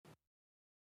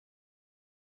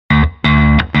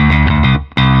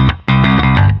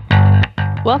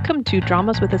Welcome to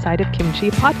Dramas with a Side of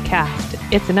Kimchi podcast.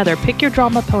 It's another Pick Your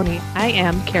Drama Pony. I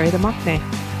am Carrie the Maknae.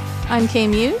 I'm Kay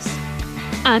Muse.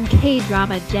 I'm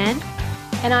K-Drama Jen.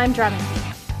 And I'm Drama Key.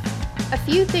 A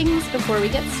few things before we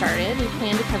get started. We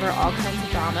plan to cover all kinds of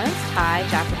dramas, Thai,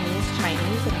 Japanese,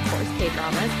 Chinese, and of course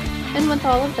K-dramas. And with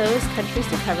all of those countries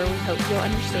to cover, we hope you'll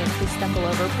understand if we stumble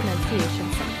over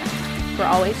pronunciation sometimes. We're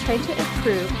always trying to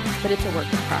improve, but it's a work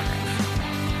in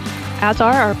progress. As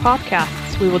are our podcasts.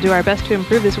 We will do our best to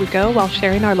improve as we go while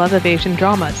sharing our love of Asian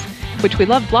dramas, which we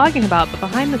love blogging about, but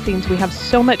behind the scenes we have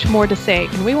so much more to say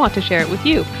and we want to share it with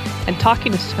you. And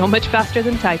talking is so much faster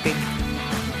than typing.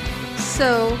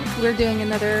 So we're doing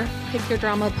another Pick Your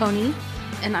Drama Pony,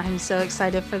 and I'm so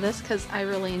excited for this because I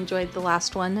really enjoyed the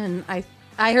last one, and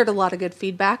I heard a lot of good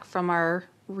feedback from our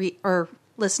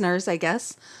listeners, I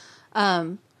guess.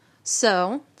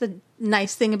 So the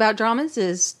nice thing about dramas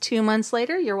is 2 months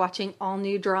later, you're watching all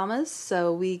new dramas,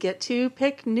 so we get to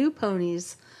pick new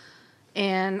ponies.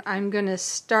 And I'm going to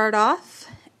start off,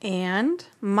 and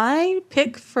my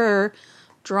pick for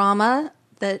drama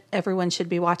that everyone should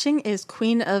be watching is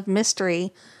Queen of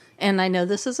Mystery. And I know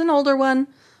this is an older one,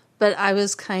 but I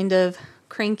was kind of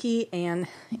cranky and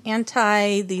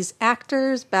anti these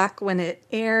actors back when it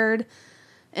aired.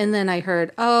 And then I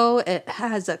heard, it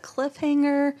has a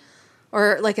cliffhanger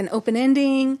or like an open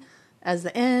ending as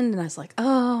the end. And I was like,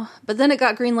 but then it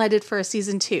got greenlighted for a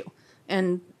season 2.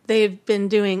 And they've been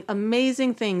doing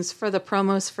amazing things for the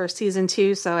promos for season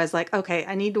 2. So I was like, okay,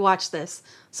 I need to watch this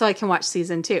so I can watch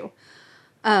season 2.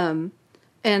 And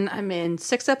I'm in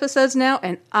 6 episodes now,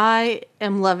 and I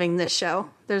am loving this show.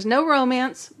 There's no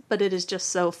romance, but it is just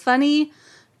so funny.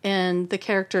 And the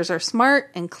characters are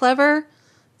smart and clever.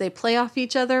 They play off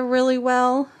each other really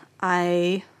well.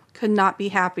 I could not be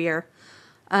happier.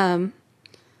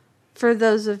 For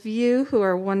those of you who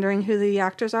are wondering who the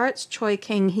actors are, it's Choi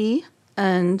Kang-hee.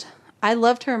 And I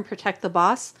loved her in Protect the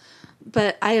Boss,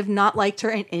 but I have not liked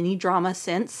her in any drama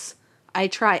since. I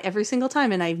try every single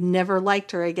time, and I've never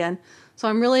liked her again. So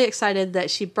I'm really excited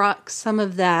that she brought some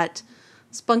of that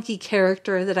spunky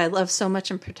character that I love so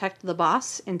much in Protect the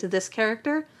Boss into this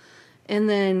character. And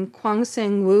then Kwang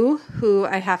Sang-woo, who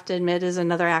I have to admit is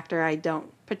another actor I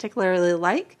don't particularly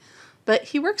like, but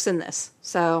he works in this.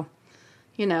 So,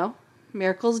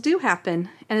 miracles do happen.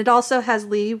 And it also has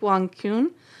Lee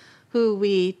Won-kyun, who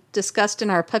we discussed in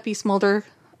our Puppy Smolder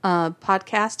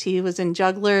podcast. He was in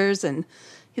Jugglers, and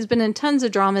he's been in tons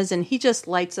of dramas, and he just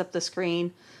lights up the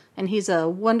screen. And he's a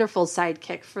wonderful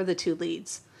sidekick for the 2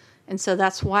 leads. And so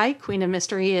that's why Queen of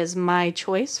Mystery is my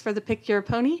choice for the Pick Your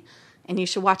Pony. And you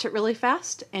should watch it really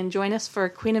fast and join us for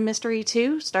Queen of Mystery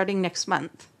 2 starting next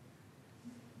month.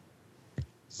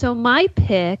 So my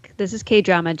pick, this is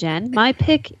K-Drama Jen, my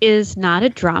pick is not a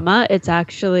drama. It's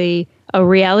actually a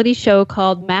reality show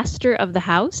called Master of the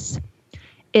House.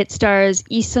 It stars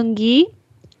Lee Seung-gi,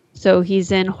 so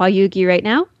he's in Hwayugi right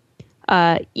now.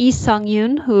 Lee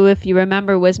Sung-yoon, who, if you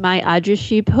remember, was my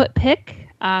Ajushi pick.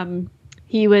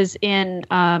 He was in,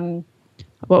 On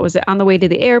the Way to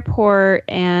the Airport,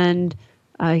 and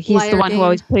he's Liar the one Game. who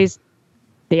always plays,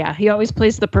 he always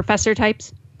plays the professor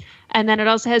types. And then it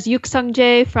also has Yuk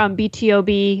Sung-jae from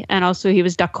BTOB, and also he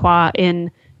was Dakwah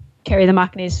in Carrie the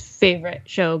Maknae's favorite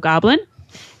show, Goblin.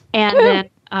 And then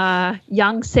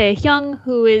Yang Se-hyung,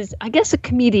 who is, I guess, a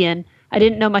comedian. I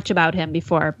didn't know much about him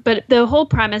before. But the whole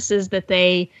premise is that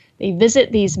they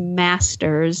visit these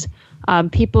masters,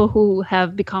 people who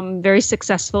have become very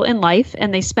successful in life,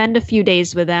 and they spend a few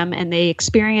days with them, and they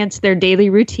experience their daily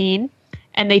routine,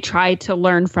 and they try to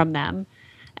learn from them.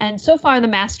 And so far, the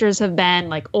masters have been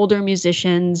like older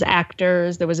musicians,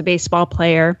 actors. There was a baseball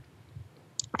player.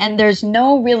 And there's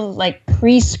no real like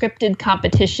pre-scripted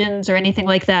competitions or anything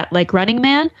like that, like Running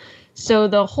Man. So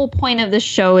the whole point of this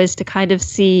show is to kind of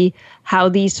see how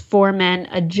these 4 men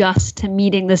adjust to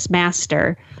meeting this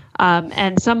master.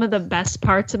 And some of the best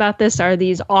parts about this are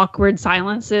these awkward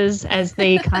silences as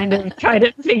they kind of try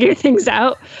to figure things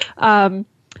out.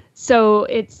 So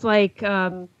it's like...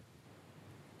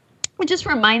 it just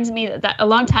reminds me that a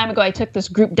long time ago, I took this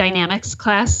group dynamics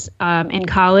class in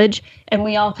college, and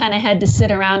we all kind of had to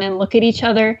sit around and look at each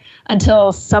other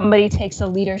until somebody takes a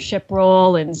leadership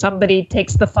role and somebody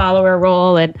takes the follower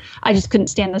role. And I just couldn't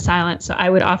stand the silence. So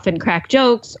I would often crack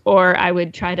jokes, or I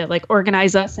would try to like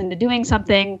organize us into doing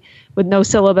something with no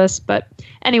syllabus. But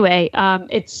anyway,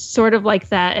 it's sort of like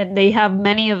that. And they have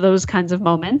many of those kinds of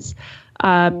moments.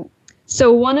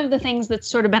 So one of the things that's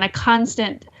sort of been a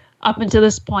constant up until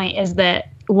this point is that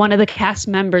one of the cast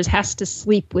members has to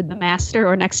sleep with the master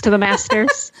or next to the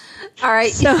masters. All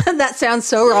right. So that sounds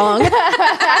so wrong.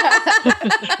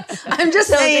 I'm just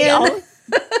saying.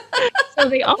 So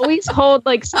they always hold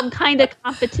like some kind of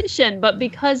competition, but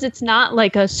because it's not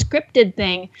like a scripted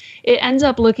thing, it ends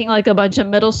up looking like a bunch of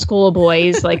middle school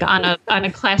boys like on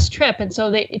a class trip. And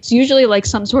so it's usually like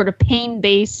some sort of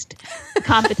pain-based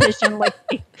competition,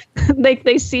 like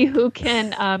they see who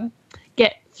can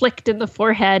get flicked in the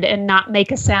forehead and not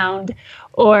make a sound.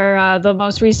 Or the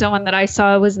most recent one that I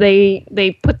saw was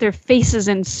they put their faces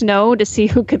in snow to see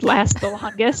who could last the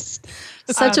longest.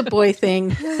 Such a boy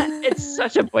thing. It's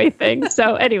such a boy thing.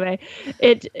 So anyway,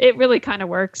 it really kind of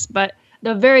works. But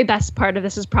the very best part of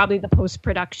this is probably the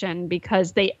post-production,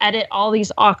 because they edit all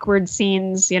these awkward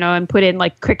scenes, and put in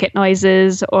like cricket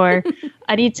noises, or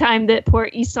anytime that poor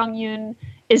Lee Sung-yoon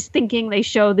is thinking, they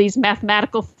show these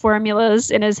mathematical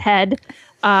formulas in his head.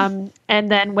 And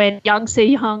then when Yang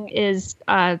Se-hyung is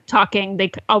talking,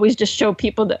 they always just show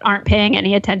people that aren't paying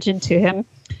any attention to him.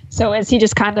 So as he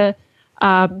just kind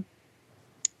of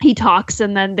he talks,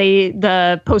 and then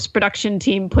the post-production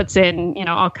team puts in,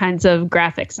 all kinds of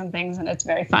graphics and things, and it's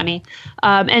very funny.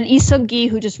 And Lee Sung-gi,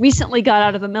 who just recently got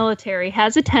out of the military,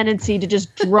 has a tendency to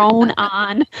just drone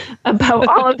on about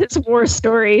all of his war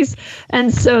stories,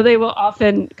 and so they will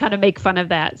often kind of make fun of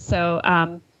that.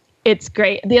 So it's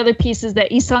great. The other piece is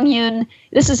that Lee Sung-yoon,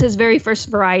 this is his very first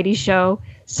variety show,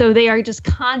 so they are just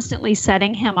constantly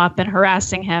setting him up and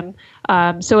harassing him.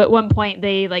 So at one point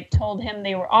they told him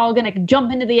they were all going to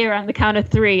jump into the air on the count of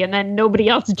 3, and then nobody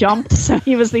else jumped. So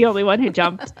he was the only one who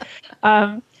jumped.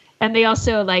 And they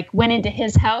also went into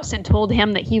his house and told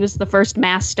him that he was the first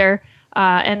master,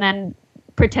 and then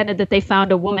pretended that they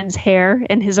found a woman's hair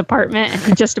in his apartment, and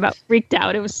he just about freaked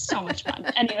out. It was so much fun.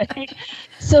 Anyway,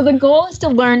 so the goal is to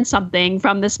learn something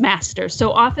from this master.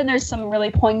 So often there's some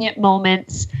really poignant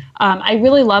moments. I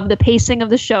really love the pacing of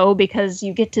the show, because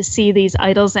you get to see these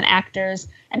idols and actors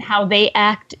and how they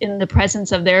act in the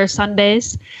presence of their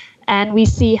sunbaes. And we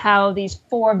see how these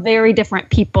 4 very different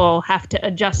people have to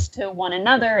adjust to one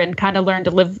another and kind of learn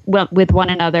to live with one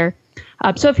another.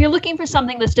 So if you're looking for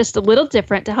something that's just a little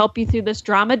different to help you through this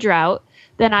drama drought,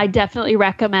 then I definitely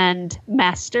recommend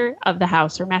Master of the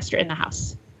House, or Master in the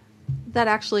House. That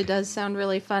actually does sound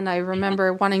really fun. I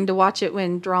remember wanting to watch it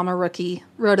when Drama Rookie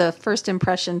wrote a first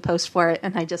impression post for it,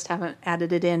 and I just haven't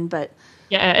added it in. But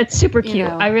yeah, it's super cute.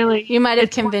 You might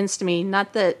have convinced me.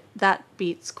 Not that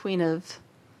beats Queen of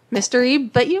Mystery,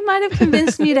 but you might have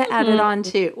convinced me to add it on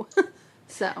too.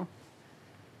 So.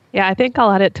 Yeah, I think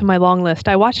I'll add it to my long list.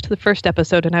 I watched the first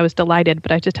episode and I was delighted,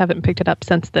 but I just haven't picked it up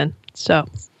since then. So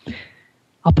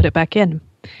I'll put it back in.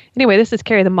 Anyway, this is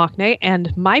Carrie the Mockney,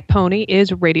 and my pony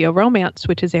is Radio Romance,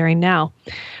 which is airing now.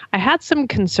 I had some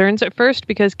concerns at first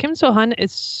because Kim So-hun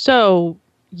is so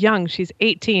young. She's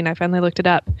 18. I finally looked it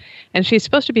up. And she's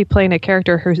supposed to be playing a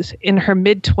character who's in her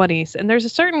mid-20s. And there's a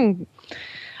certain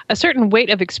weight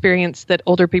of experience that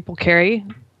older people carry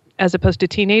as opposed to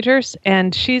teenagers.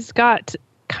 And she's got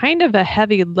kind of a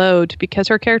heavy load because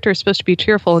her character is supposed to be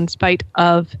cheerful in spite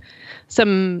of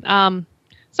some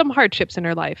hardships in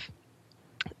her life.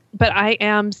 But I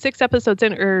am 6 episodes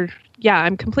in,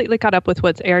 I'm completely caught up with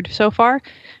what's aired so far,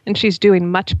 and she's doing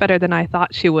much better than I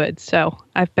thought she would, so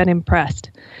I've been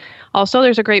impressed. Also,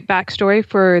 there's a great backstory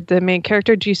for the main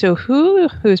character, Ji So-hoo,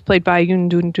 who's played by Yoon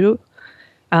Dun-ju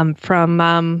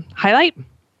from Highlight,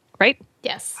 right?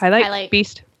 Yes. Highlight.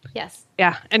 Beast. Yes.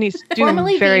 Yeah, and he's doing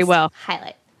Formerly very Beast, well.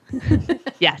 Highlight.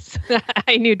 Yes,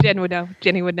 I knew Jenny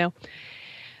would know.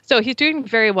 So he's doing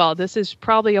very well. This is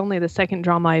probably only the second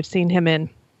drama I've seen him in.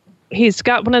 He's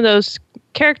got one of those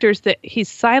characters that he's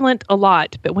silent a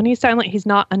lot, but when he's silent, he's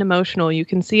not unemotional. You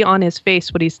can see on his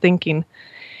face what he's thinking.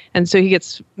 And so he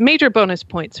gets major bonus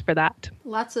points for that.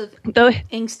 Lots of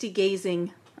angsty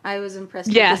gazing. I was impressed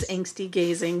with his angsty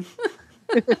gazing.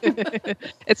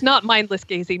 It's not mindless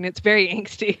gazing. It's very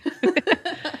angsty.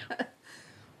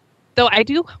 Though I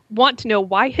do want to know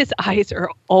why his eyes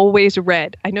are always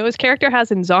red. I know his character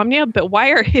has insomnia, but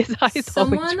why are his eyes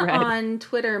always red? Someone on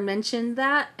Twitter mentioned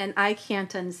that, and I can't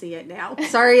unsee it now.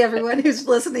 Sorry, everyone who's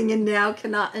listening in now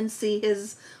cannot unsee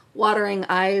his watering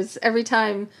eyes. Every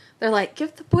time they're like,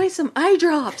 give the boy some eye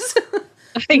drops.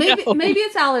 Maybe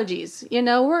it's allergies.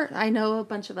 I know a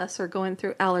bunch of us are going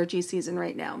through allergy season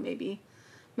right now. Maybe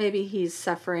he's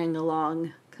suffering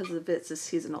along because it's a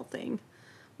seasonal thing.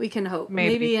 We can hope.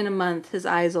 Maybe in a month his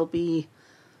eyes will be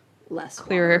less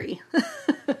clearer.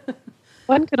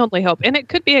 One can only hope. And it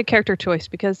could be a character choice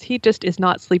because he just is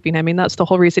not sleeping. I mean, that's the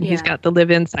whole reason he's got the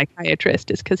live-in psychiatrist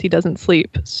is because he doesn't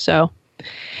sleep. So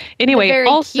Anyway, Very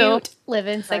also cute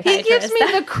live-in He psychiatrist. gives me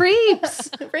the creeps.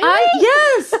 Really?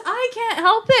 Yes, I can't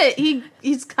help it.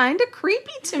 He's kind of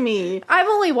creepy to me. I've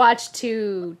only watched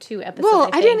two episodes. Well,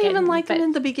 I didn't think, even like him but-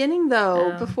 in the beginning,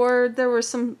 though. Oh. Before there were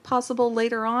some possible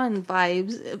later on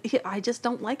vibes, I just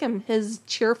don't like him. His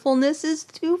cheerfulness is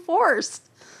too forced.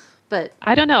 But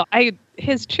I don't know.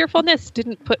 His cheerfulness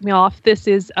didn't put me off. This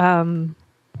is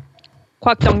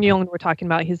Kwak Dong-young we're talking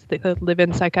about. He's the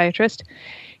live-in psychiatrist.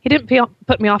 He didn't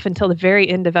put me off until the very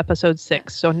end of episode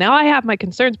 6. So now I have my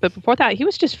concerns, but before that, he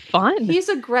was just fun. he's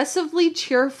aggressively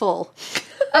cheerful.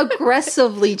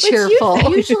 Aggressively cheerful.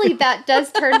 Usually that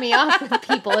does turn me off with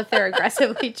people if they're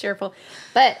aggressively cheerful.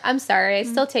 But I'm sorry, I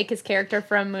still take his character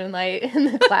from Moonlight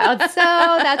in the Clouds, so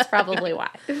that's probably why.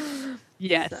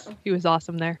 Yes, he was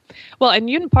awesome there. Well, and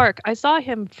Yoon Park, I saw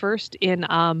him first in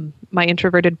My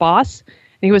Introverted Boss.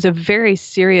 And he was a very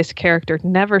serious character,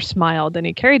 never smiled, and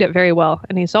he carried it very well.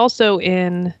 And he's also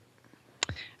in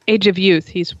Age of Youth.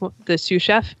 He's the sous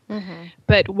chef. Mm-hmm.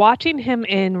 But watching him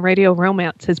in Radio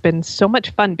Romance has been so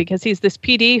much fun because he's this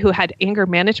PD who had anger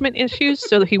management issues,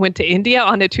 so he went to India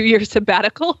on a 2-year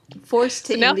sabbatical. Forced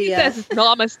to So now India. he says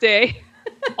namaste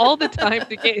all the time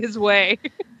to get his way.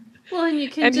 Well, and you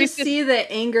can And just he's see the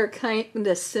anger kind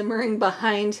of simmering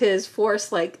behind his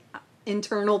forced,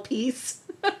 internal peace.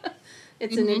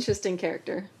 It's an interesting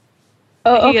character.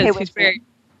 Oh, He okay. is. Wait, He's very...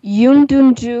 Yoon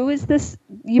Dun-ju, is this?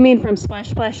 You mean from Splash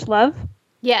Splash Love?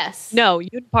 Yes. No,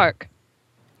 Yoon Park.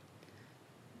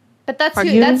 But that's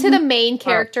Pardon? who the main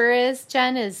character is,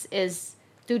 Jen, is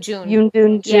Doo-jun. Yoon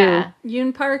Dun-ju. Yeah.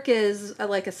 Yoon Park is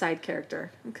like a side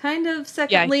character. Kind of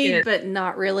second Yeah, he lead, is. but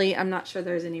not really. I'm not sure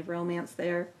there's any romance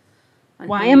there. on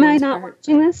Why am I anyone's not part.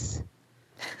 watching this?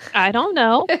 I don't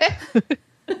know.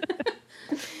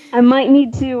 I might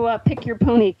need to pick your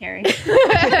pony, Carrie.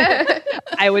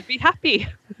 I would be happy.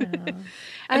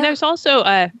 And there's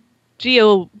also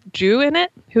Geo Ju in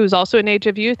it, who's also in Age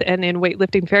of Youth and in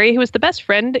Weightlifting Fairy. He was the best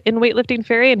friend in Weightlifting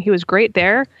Fairy, and he was great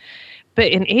there. But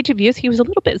in Age of Youth, he was a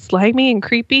little bit slimy and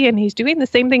creepy, and he's doing the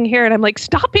same thing here. And I'm like,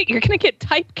 stop it! You're going to get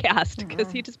typecast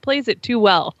because he just plays it too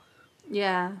well.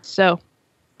 Yeah. So,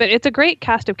 but it's a great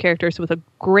cast of characters with a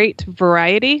great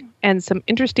variety and some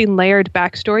interesting layered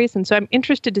backstories. And so I'm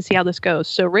interested to see how this goes.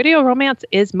 So Radio Romance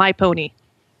is my pony.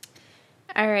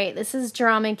 All right, this is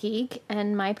Drama Geek,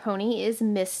 and my pony is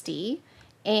Misty.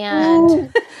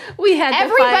 And We had to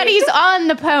everybody's on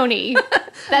the pony.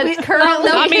 That's currently...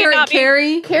 no, Not me, Carrie, not me.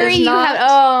 Carrie, Carrie, is you not, have...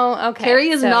 Oh, okay. Carrie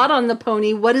is so- not on the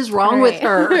pony. What is wrong All with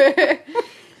right. her?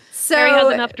 So Harry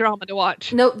has enough drama to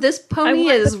watch. No, this pony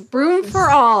want is room for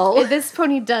all. this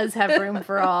pony does have room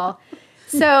for all.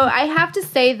 So I have to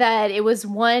say that it was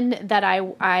one that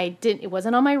I didn't. It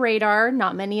wasn't on my radar.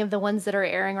 Not many of the ones that are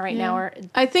airing right now are.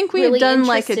 I think we really had done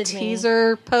like a interested me.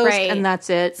 teaser post, Right. and that's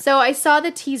it. So I saw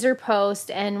the teaser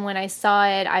post, and when I saw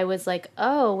it, I was like,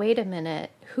 "Oh, wait a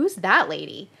minute, who's that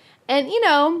lady?" And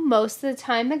most of the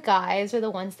time, the guys are the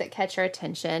ones that catch our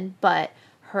attention, but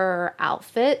her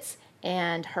outfits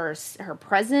and her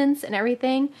presence and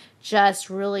everything just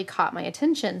really caught my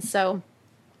attention. So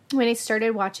when I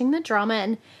started watching the drama,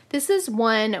 and this is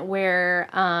one where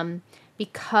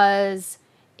because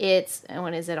it's,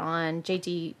 when is it on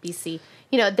JTBC,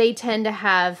 they tend to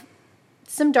have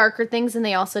some darker things, and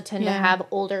they also tend to Yeah. have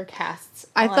older casts.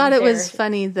 I on thought it was their-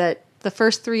 funny that the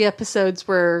first 3 episodes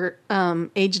were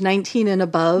age 19 and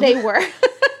above. They were.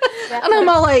 And I'm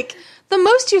all like, the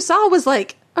most you saw was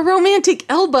like a romantic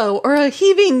elbow or a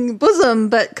heaving bosom,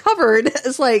 but covered.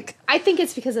 It's like, I think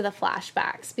it's because of the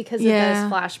flashbacks, because Yeah. of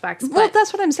those flashbacks. well, But,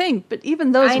 that's what I'm saying. But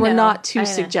even those I were know, not I too know.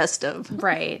 suggestive.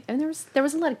 right, and there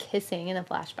was a lot of kissing in the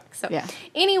flashbacks. So Yeah.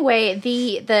 anyway,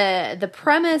 the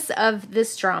premise of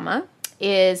this drama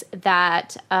is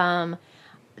that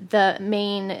the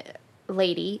main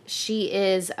lady, she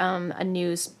is a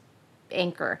news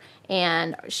anchor,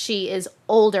 and she is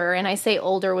older, and I say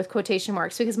older with quotation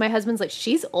marks because my husband's like,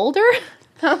 she's older.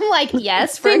 I'm like,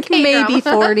 yes, for I a think maybe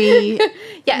K-drama. 40.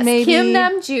 Yes, maybe. Kim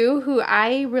Namju, who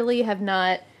I really have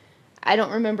not. I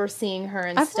don't remember seeing her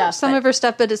and I've stuff. watched some but- of her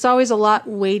stuff, but it's always a lot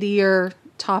weightier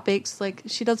topics. Like,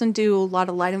 she doesn't do a lot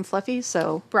of light and fluffy,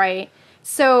 so. Right.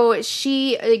 So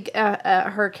she,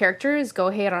 her character is Go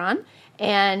Hye-ran,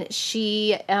 and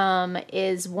she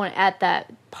is one at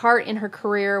that part in her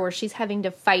career where she's having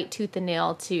to fight tooth and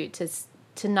nail to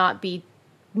not be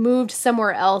moved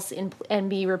somewhere else and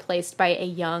be replaced by a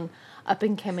young, up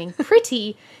and coming,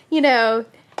 pretty,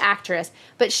 actress.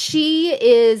 But she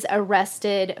is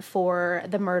arrested for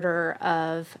the murder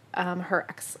of her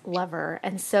ex-lover,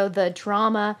 and so the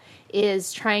drama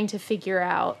is trying to figure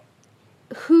out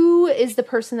who is the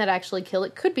person that actually killed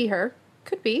it. Could be her.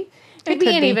 Could be. Could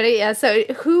be anybody. Yeah. So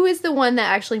who is the one that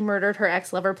actually murdered her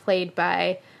ex-lover, played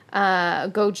by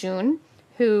Go Joon?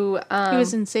 Who he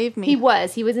was in Save Me. He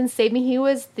was in Save Me. He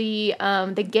was the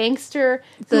gangster.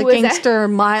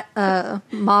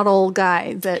 Model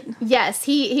guy that. Yes,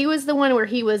 he was the one where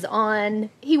he was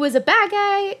a bad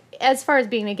guy as far as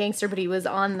being a gangster, but he was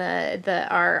on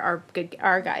our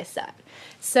guy side.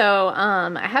 So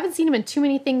I haven't seen him in too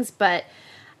many things, but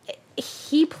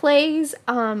he plays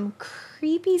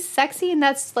creepy sexy, and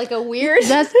that's like a weird.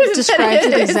 That describes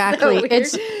it exactly.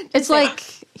 So it's like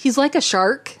he's like a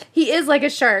shark. He is like a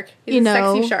shark. He's a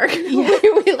sexy shark. Yeah.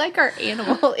 We like our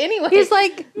animal. Anyway. He's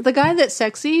like the guy that's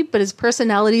sexy, but his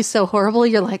personality's so horrible,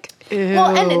 you're like, ew.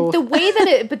 Well, and the way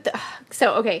that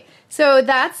so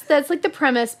that's like the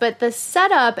premise, but the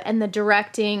setup and the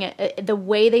directing, the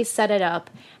way they set it up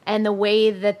and the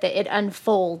way that it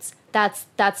unfolds, that's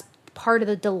part of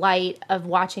the delight of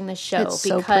watching the show. It's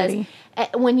because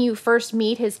so when you first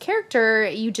meet his character,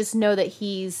 you just know that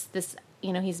he's this,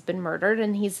 he's been murdered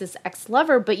and he's this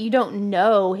ex-lover, but you don't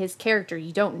know his character.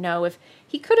 You don't know if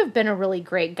he could have been a really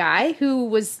great guy who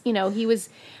was, he was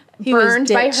burned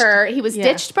by her. He was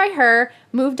ditched by her,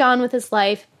 moved on with his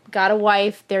life, got a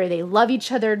wife. They love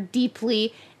each other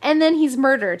deeply, and then he's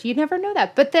murdered. You never know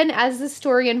that. But then as the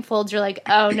story unfolds, you're like,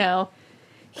 oh no,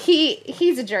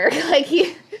 he's a jerk. Like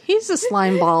he's a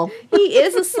slime ball. He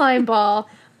is a slime ball.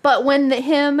 But when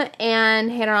him and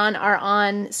Haeran are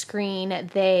on screen,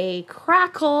 they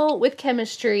crackle with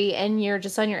chemistry, and you're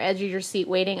just on your edge of your seat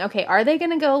waiting. Okay, are they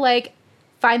going to go, like,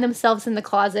 find themselves in the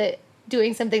closet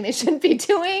doing something they shouldn't be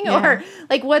doing? Yeah. Or,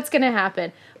 like, what's going to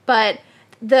happen? But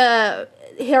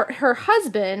her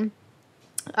husband,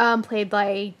 played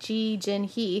by Ji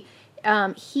Jin-hee,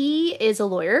 he is a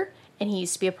lawyer, and he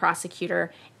used to be a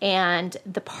prosecutor. And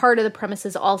the part of the premise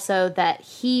is also that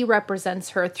he represents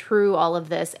her through all of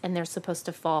this, and they're supposed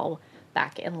to fall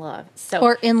back in love.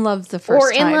 Or in love the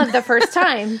first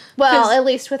time. Well, at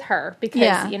least with her,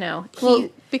 because,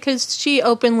 because she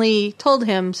openly told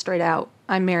him straight out,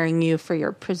 I'm marrying you for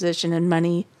your position and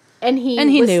money. And he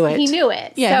knew it. He knew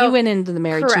it. Yeah, so, he went into the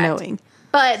marriage knowing.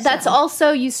 But that's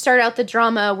also, you start out the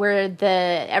drama where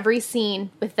every scene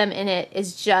with them in it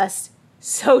is just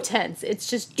so tense. It's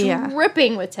just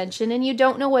dripping with tension, and you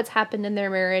don't know what's happened in their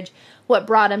marriage, what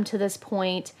brought them to this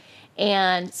point.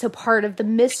 And so part of the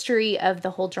mystery of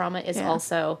the whole drama is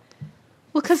also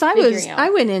because I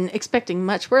went in expecting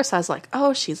much worse. I was like,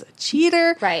 oh, she's a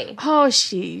cheater. Right. Oh,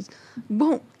 she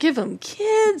won't give him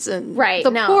kids, and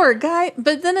poor guy.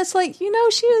 But then it's like, she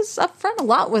was upfront a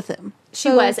lot with him.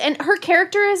 She was. And her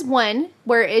character is one,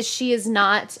 whereas she is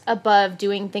not above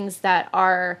doing things that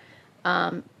are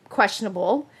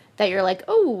questionable, that you're like,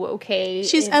 oh, okay.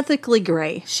 She's ethically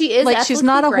gray. She is ethically she's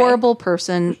not a horrible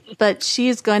person, but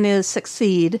she's going to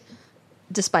succeed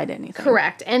despite anything.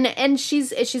 Correct. And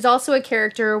she's also a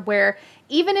character where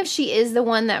even if she is the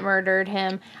one that murdered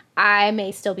him, I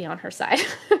may still be on her side.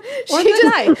 Or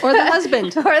the guy. Or the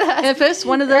husband. If it's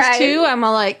one of those two, I'm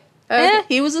all like,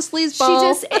 he was a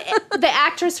sleazeball. The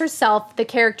actress herself, the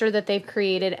character that they've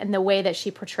created, and the way that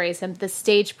she portrays him, the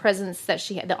stage presence that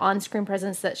she, the on-screen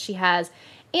presence that she has,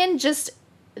 and just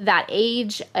that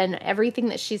age and everything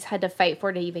that she's had to fight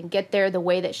for to even get there, the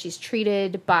way that she's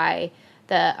treated by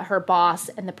her boss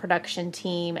and the production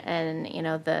team and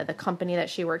the company that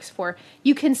she works for,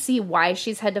 you can see why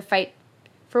she's had to fight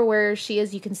for where she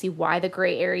is. You can see why the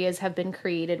gray areas have been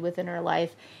created within her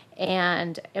life.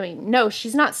 And I mean, no,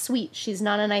 she's not sweet. She's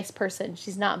not a nice person.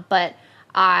 She's not, but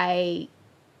I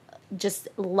just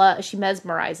she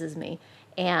mesmerizes me.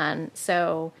 And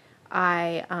so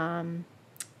I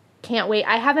can't wait.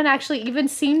 I haven't actually even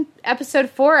seen episode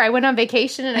 4. I went on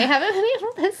vacation and I haven't been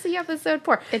able to see episode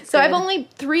 4. So I'm only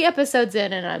 3 episodes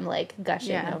in and I'm like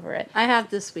gushing over it. I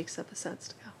have this week's episodes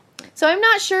to go. So I'm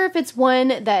not sure if it's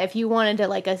one that if you wanted to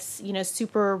like a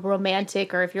super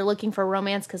romantic, or if you're looking for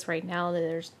romance, because right now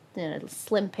there's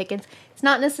slim pickings. It's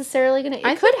not necessarily going to.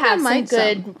 It could have some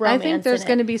good romance. I think there's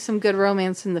going to be some good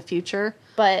romance in the future,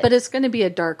 but it's going to be a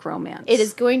dark romance. It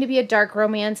is going to be a dark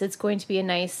romance. It's going to be a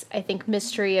nice, I think,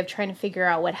 mystery of trying to figure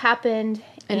out what happened.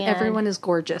 And everyone is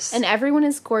gorgeous. And everyone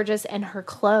is gorgeous. And her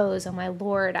clothes, oh my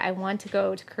lord, I want to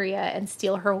go to Korea and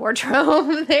steal her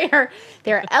wardrobe. They're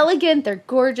elegant, they're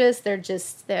gorgeous,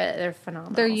 they're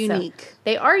phenomenal. They're unique. So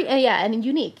they are, and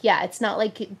unique. Yeah, it's not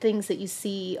like things that you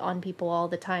see on people all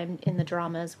the time in the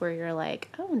dramas where you're like,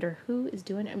 I wonder who is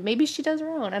doing it. Maybe she does her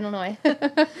own. I don't know.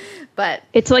 But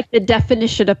it's like the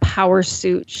definition of power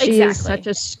suit. She is such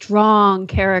a strong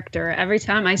character. Every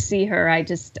time I see her,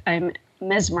 I'm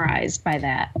mesmerized by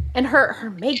that. And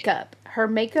her makeup, her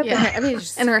makeup Yeah. and her, I mean,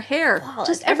 just And her hair. flawless.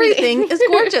 Just everything is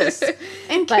gorgeous.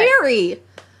 And But- Carrie,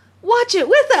 watch it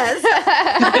with us.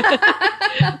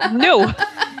 No.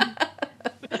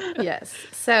 yes.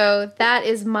 So that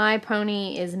is my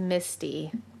pony is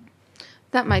Misty.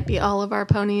 That might be all of our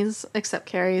ponies except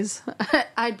Carrie's.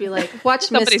 I'd be like, watch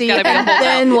Somebody's Misty gotta and be a holdout.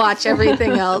 then watch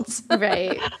everything else.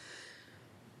 Right.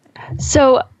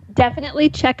 So definitely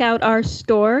check out our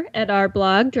store at our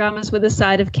blog, Dramas with a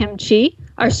Side of Kimchi.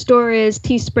 Our store is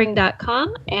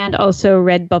teespring.com and also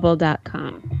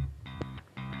redbubble.com.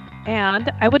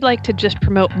 And I would like to just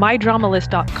promote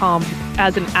mydramalist.com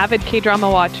as an avid K-drama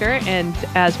watcher, and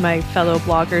as my fellow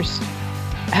bloggers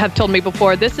have told me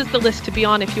before, this is the list to be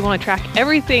on if you want to track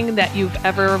everything that you've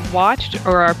ever watched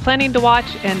or are planning to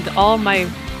watch, and all my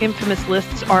infamous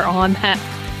lists are on that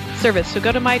service. So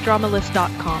go to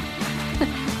mydramalist.com.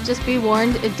 Just be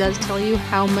warned, it does tell you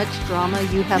how much drama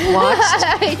you have watched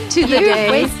to the You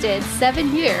day. wasted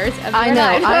 7 years of your I know.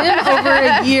 life. I am over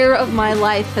a year of my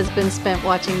life has been spent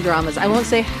watching dramas. I won't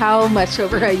say how much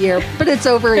over a year, but it's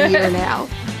over a year now.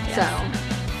 So,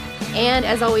 And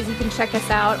as always, you can check us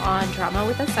out on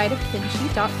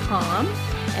dramawithasideofkimchi.com,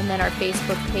 and then our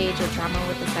Facebook page at Drama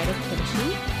with a Side of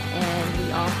Kimchi. And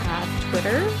we all have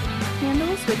Twitter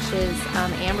handles, which is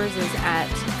Amber's is at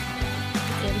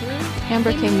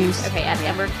Amber K Muse. Okay, at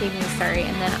Amber K Muse, sorry.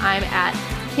 And then I'm at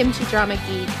Kimchi Drama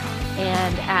Geek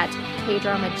and at K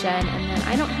Drama Jen. And then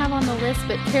I don't have on the list,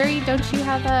 but Carrie, don't you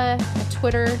have a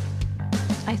Twitter?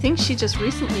 I think she just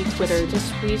recently Twittered.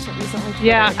 Just recently Twittered.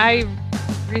 Yeah, I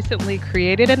recently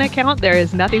created an account. There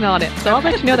is nothing on it. So I'll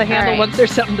let you know the handle right. once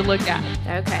there's something to look at.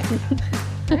 Okay.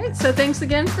 All right, so thanks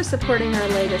again for supporting our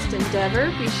latest endeavor.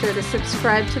 Be sure to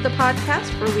subscribe to the podcast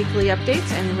for weekly updates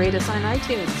and rate us on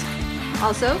iTunes.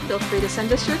 Also, feel free to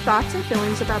send us your thoughts and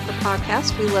feelings about the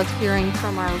podcast. We love hearing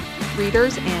from our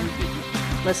readers and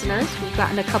listeners. We've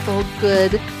gotten a couple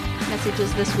good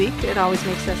messages this week. It always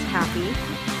makes us happy.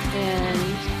 And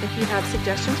if you have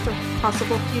suggestions for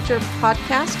possible future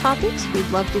podcast topics, we'd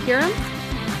love to hear them.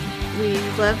 We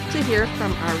love to hear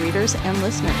from our readers and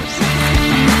listeners.